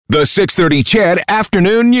The 6:30 CHED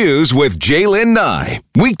Afternoon News with Jaylen Nye.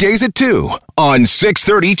 Weekdays at 2 on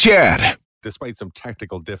 6:30 CHED. Despite some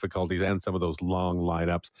technical difficulties and some of those long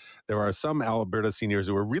lineups, there are some Alberta seniors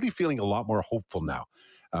who are really feeling a lot more hopeful now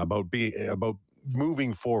about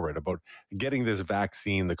moving forward, about getting this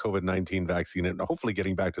vaccine, the COVID-19 vaccine, and hopefully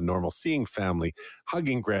getting back to normal, seeing family,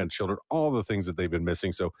 hugging grandchildren, all the things that they've been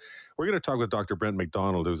missing. So we're going to talk with Dr. Brent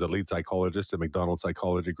McDonald, who's a lead psychologist at McDonald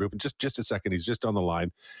Psychology Group. And just a second, he's just on the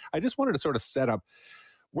line. I just wanted to sort of set up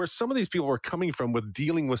where some of these people were coming from with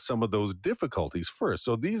dealing with some of those difficulties first.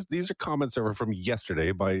 So these are comments that were from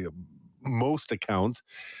yesterday by most accounts.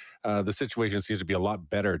 The situation seems to be a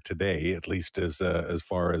lot better today, at least as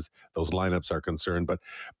far as those lineups are concerned. But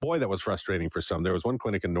boy, that was frustrating for some. There was one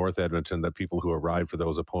clinic in North Edmonton that people who arrived for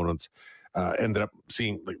those opponents ended up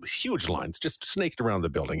seeing like huge lines just snaked around the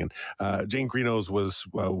building. And Jane Greenos was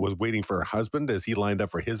waiting for her husband as he lined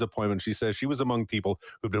up for his appointment. She says she was among people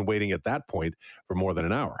who'd been waiting at that point for more than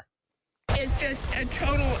an hour. It's just a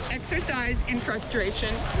total exercise in frustration.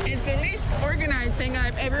 It's the least organized thing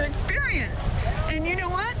I've ever experienced. And you know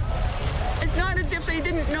what? It's not as if they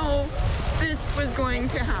didn't know this was going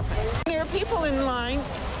to happen. There are people in line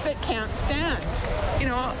that can't stand. You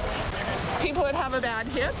know, people that have a bad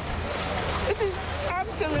hip. This is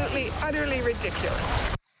absolutely, utterly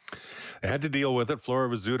ridiculous. I had to deal with it. Flora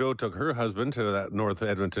Rizzuto took her husband to that North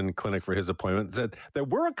Edmonton clinic for his appointment. Said there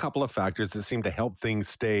were a couple of factors that seemed to help things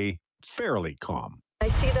stay fairly calm. I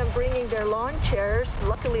see them bringing their lawn chairs.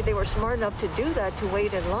 Luckily, they were smart enough to do that, to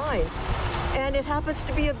wait in line. And it happens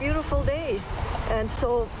to be a beautiful day. And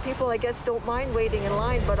so people, I guess, don't mind waiting in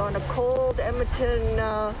line. But on a cold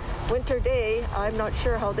Edmonton winter day, I'm not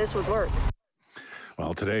sure how this would work.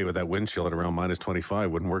 Well, today with that wind chill at around minus 25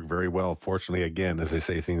 wouldn't work very well. Fortunately, again, as I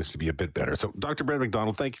say, things to be a bit better. So, Dr. Brent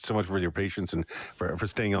McDonald, thank you so much for your patience and for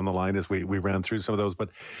staying on the line as we ran through some of those. But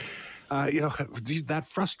that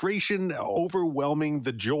frustration overwhelming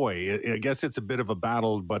the joy. I guess it's a bit of a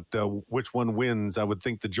battle, but which one wins? I would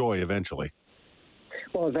think the joy eventually.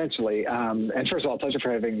 Well, eventually. And first of all, pleasure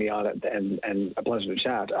for having me on it, and a pleasure to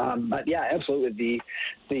chat. But yeah, absolutely.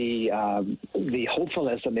 The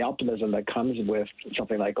hopefulness and the optimism that comes with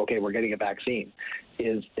something like, okay, we're getting a vaccine,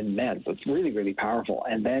 is immense. It's really, really powerful.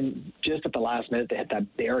 And then just at the last minute, they hit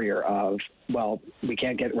that barrier of, well, we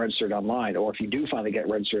can't get registered online, or if you do finally get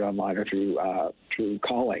registered online or through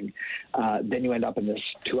calling, then you end up in this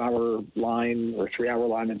 2-hour line or 3-hour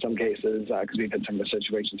line in some cases, because we've had some of the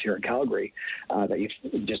situations here in Calgary that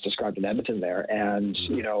you've just described in Edmonton there. And,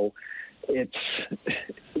 you know,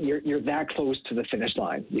 you're that close to the finish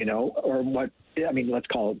line, you know, or what, I mean, let's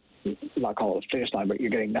not call it a finish line, but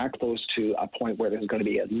you're getting that close to a point where there's going to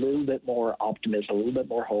be a little bit more optimism, a little bit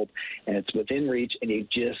more hope, and it's within reach, and you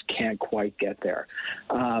just can't quite get there.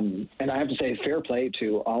 And I have to say, fair play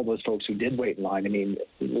to all those folks who did wait in line. I mean,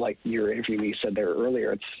 like your interviewee said there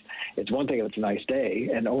earlier, it's one thing if it's a nice day,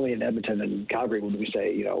 and only in Edmonton and Calgary would we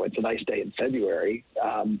say, you know, it's a nice day in February.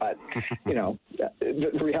 But you know,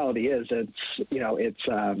 the reality is,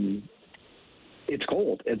 it's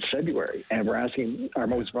cold. It's February, and we're asking our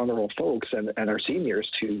most vulnerable folks and our seniors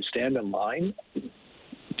to stand in line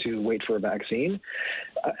to wait for a vaccine.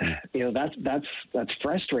 You know, that's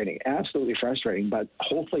frustrating, absolutely frustrating. But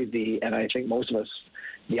hopefully and I think most of us,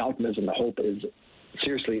 the optimism, the hope is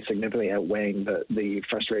seriously significantly outweighing the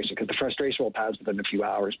frustration, because the frustration will pass within a few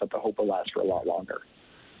hours, but the hope will last for a lot longer.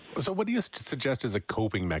 So what do you suggest as a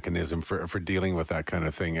coping mechanism for dealing with that kind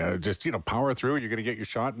of thing? Just, you know, power through, you're going to get your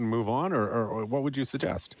shot and move on, or what would you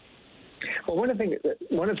suggest? Well, one of the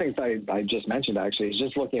things I just mentioned actually is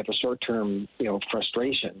just looking at the short-term, you know,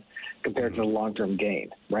 frustration compared to the long-term gain,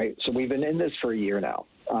 right? So we've been in this for a year now,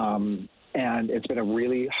 and it's been a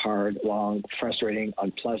really hard, long, frustrating,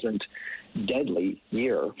 unpleasant, deadly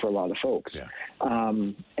year for a lot of folks. Yeah.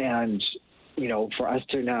 And, you know, for us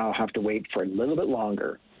to now have to wait for a little bit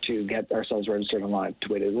longer to get ourselves registered online,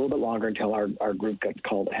 to wait a little bit longer until our group gets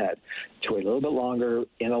called ahead, to wait a little bit longer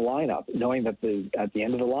in a lineup, knowing that at the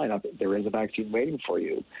end of the lineup, there is a vaccine waiting for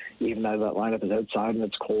you, even though that lineup is outside and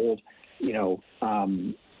it's cold. You know,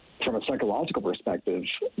 from a psychological perspective,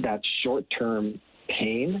 that short-term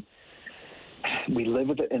pain, we live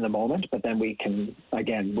with it in the moment, but then we can,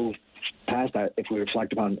 again, move past that if we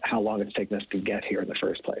reflect upon how long it's taken us to get here in the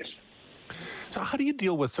first place. So how do you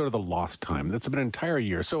deal with sort of the lost time? That's been an entire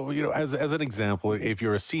year. So, you know, as an example, if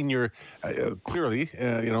you're a senior, clearly,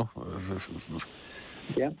 you know,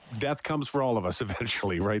 yeah, death comes for all of us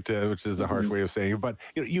eventually, right? Which is a harsh way of saying it. But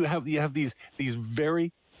you know, you have these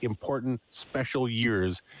very important, special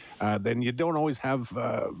years. Then you don't always have.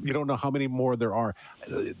 You don't know how many more there are.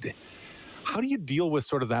 How do you deal with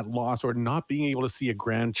sort of that loss or not being able to see a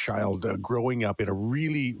grandchild growing up in a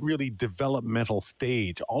really, really developmental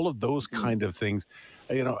stage? All of those kind of things,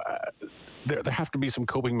 there have to be some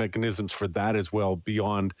coping mechanisms for that as well,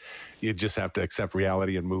 beyond you just have to accept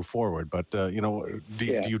reality and move forward. But, do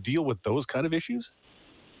you deal with those kind of issues?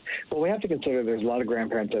 Well, we have to consider there's a lot of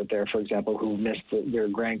grandparents out there, for example, who missed their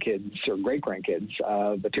grandkids or great-grandkids,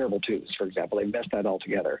 the terrible twos, for example. They missed that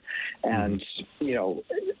altogether. And,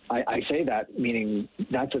 I say that meaning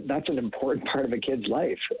that's an important part of a kid's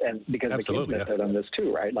life, and because Absolutely, the kids missed out on this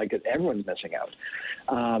too, right? Like everyone's missing out.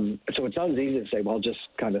 So it's not as easy to say, well, just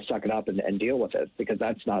kind of suck it up and deal with it, because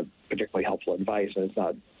that's not particularly helpful advice, and it's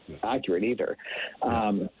not accurate either.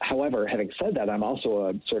 However, having said that, I'm also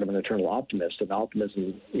a sort of an eternal optimist, and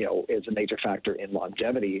optimism, is a major factor in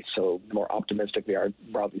longevity. So the more optimistic we are,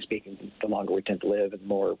 broadly speaking, the longer we tend to live and the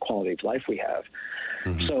more quality of life we have.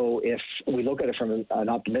 Mm-hmm. So if we look at it from an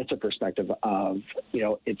optimistic perspective of,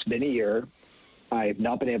 it's been a year, I've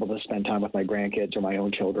not been able to spend time with my grandkids or my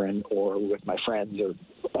own children or with my friends or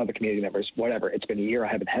other community members, whatever. It's been a year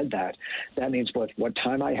I haven't had that. That means with what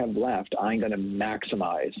time I have left, I'm going to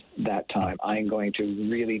maximize that time. I'm going to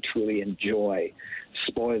really, truly enjoy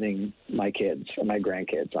spoiling my kids and my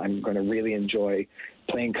grandkids. I'm going to really enjoy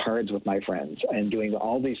playing cards with my friends and doing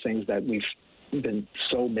all these things that we've been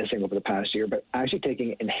so missing over the past year, but actually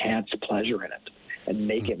taking enhanced pleasure in it and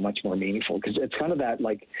make it much more meaningful. Because it's kind of that,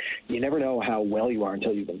 like, you never know how well you are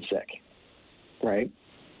until you've been sick, right?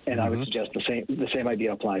 And I would suggest the same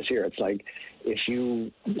idea applies here. It's like, if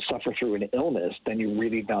you suffer through an illness, then you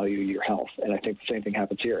really value your health. And I think the same thing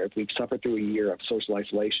happens here. If we've suffered through a year of social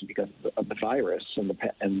isolation because of the virus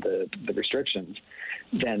and the restrictions,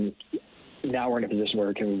 then now we're in a position where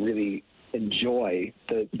we can really enjoy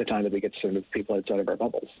the time that we get to serve people outside of our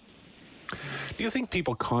bubbles. Do you think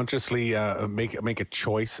people consciously make a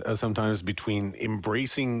choice sometimes between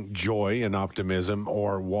embracing joy and optimism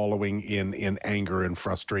or wallowing in anger and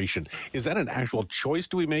frustration? Is that an actual choice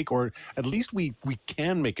do we make, or at least we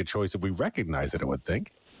can make a choice if we recognize it, I would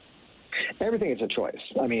think? Everything is a choice.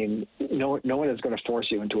 I mean, no one is going to force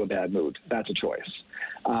you into a bad mood. That's a choice.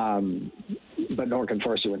 But no one can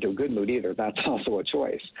force you into a good mood either. That's also a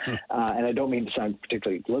choice. And I don't mean to sound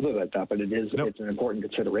particularly glib about that, but it's an important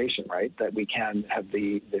consideration, right? That we can have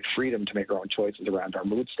the freedom to make our own choices around our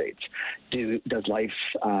mood states. Does life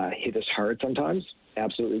hit us hard sometimes?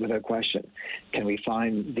 Absolutely, without question. Can we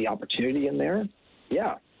find the opportunity in there?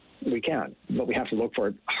 Yeah, we can, but we have to look for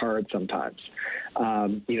it hard sometimes.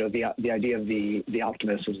 The idea of the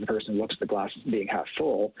optimist is the person who looks at the glass as being half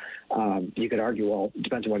full. You could argue, well, it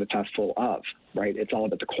depends on what it's half full of, right? It's all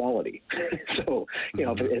about the quality. So,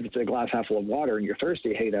 if it's a glass half full of water and you're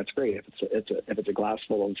thirsty, hey, that's great. If it's a glass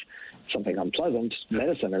full of something unpleasant,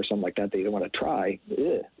 medicine or something like that you don't want to try,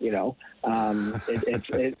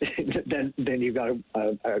 then you've got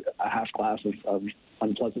a half glass of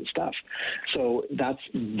unpleasant stuff. So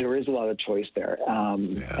there is a lot of choice there.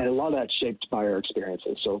 And a lot of that's shaped by our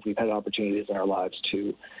experiences. So if we've had opportunities in our lives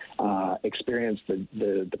to experience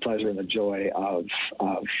the pleasure and the joy of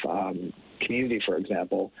community, for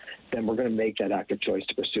example, then we're going to make that active choice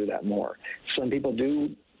to pursue that more. Some people do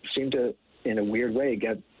seem to, in a weird way,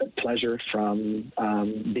 get pleasure from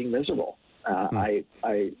being miserable. I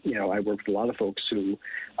work with a lot of folks who,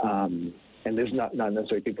 and there's not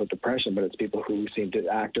necessarily people with depression, but it's people who seem to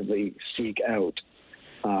actively seek out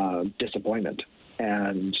disappointment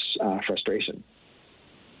and frustration.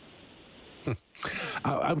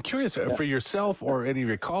 I'm curious, for yourself or any of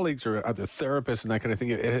your colleagues or other therapists and that kind of thing,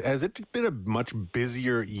 has it been a much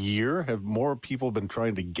busier year? Have more people been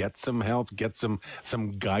trying to get some help, get some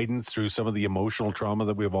guidance through some of the emotional trauma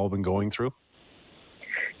that we've all been going through?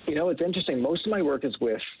 It's interesting. Most of my work is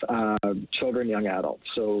with children, young adults,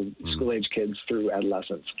 so school-age kids through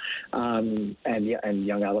adolescence and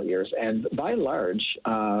young adult years. And by and large,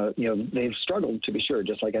 they've struggled, to be sure,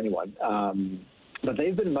 just like anyone. But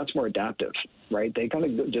they've been much more adaptive, right? They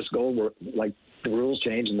kind of just go where, like, the rules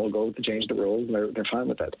change, and they'll go to change the rules, and they're fine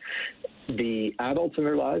with it. The adults in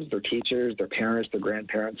their lives, their teachers, their parents, their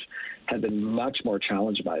grandparents, have been much more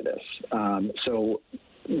challenged by this. So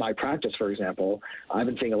my practice, for example, I've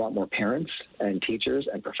been seeing a lot more parents and teachers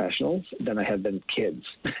and professionals than I have been kids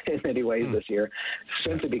in many ways this year,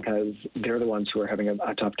 simply because they're the ones who are having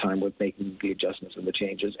a tough time with making the adjustments and the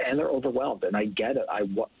changes, and they're overwhelmed. And I get it.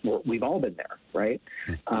 We've all been there, right?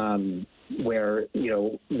 Where,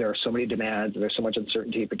 there are so many demands and there's so much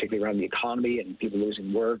uncertainty, particularly around the economy and people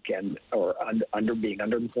losing work or being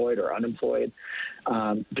underemployed or unemployed.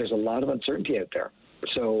 There's a lot of uncertainty out there.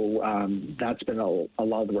 So that's been a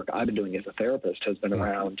lot of the work I've been doing as a therapist has been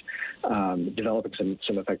around developing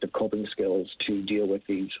some effective coping skills to deal with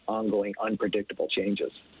these ongoing unpredictable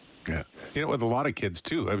changes. Yeah. With a lot of kids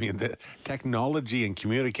too. I mean, the technology and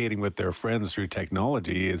communicating with their friends through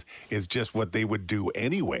technology is just what they would do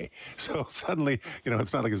anyway. So suddenly,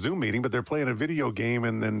 it's not like a Zoom meeting, but they're playing a video game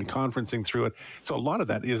and then conferencing through it. So a lot of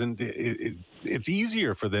that it's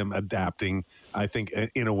easier for them adapting, I think,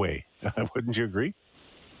 in a way. Wouldn't you agree?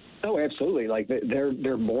 Oh, absolutely. Like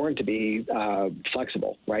they're born to be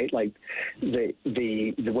flexible, right? Like the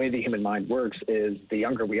way the human mind works is the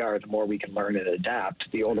younger we are, the more we can learn and adapt.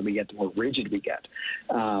 The older we get, the more rigid we get.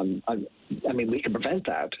 I mean, we can prevent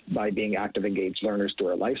that by being active, engaged learners through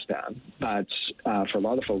our lifespan. But for a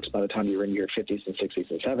lot of folks, by the time you're in your 50s and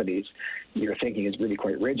 60s and 70s, your thinking is really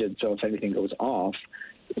quite rigid. So if anything goes off,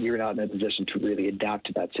 you're not in a position to really adapt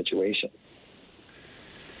to that situation.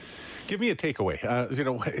 Give me a takeaway.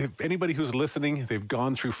 If anybody who's listening, they've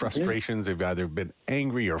gone through frustrations. They've either been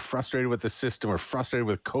angry or frustrated with the system or frustrated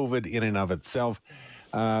with COVID in and of itself.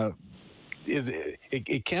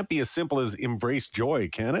 It can't be as simple as embrace joy,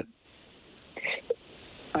 can it?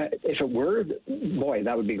 If it were, boy,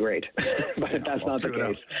 that would be great. But that's not the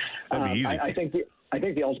case. That'd be easy. I think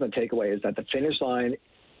the ultimate takeaway is that the finish line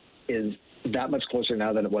is that much closer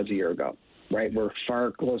now than it was a year ago. Right, we're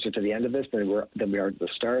far closer to the end of this than we are to the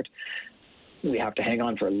start. We have to hang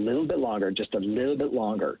on for a little bit longer, just a little bit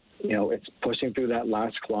longer. It's pushing through that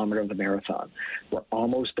last kilometer of the marathon. We're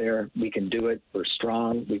almost there. We can do it. We're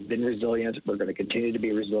strong. We've been resilient. We're going to continue to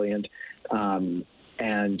be resilient. And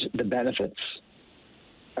the benefits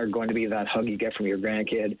are going to be that hug you get from your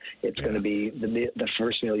grandkid. It's going to be the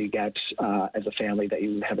first meal you get as a family that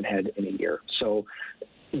you haven't had in a year. So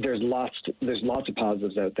there's lots of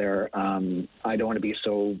positives out there. I don't want to be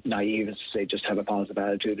so naive as to say just have a positive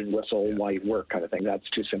attitude and whistle while you work kind of thing. That's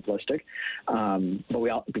too simplistic.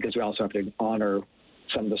 But because we also have to honor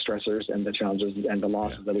some of the stressors and the challenges and the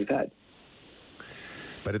losses that we've had.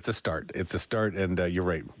 But it's a start. It's a start, and you're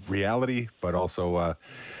right. Reality, but also,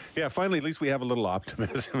 finally, at least we have a little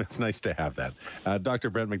optimism. It's nice to have that. Dr.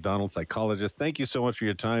 Brent McDonald, psychologist, thank you so much for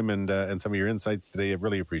your time and some of your insights today. I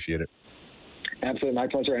really appreciate it. Absolutely. My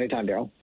pleasure. Anytime, Daryl.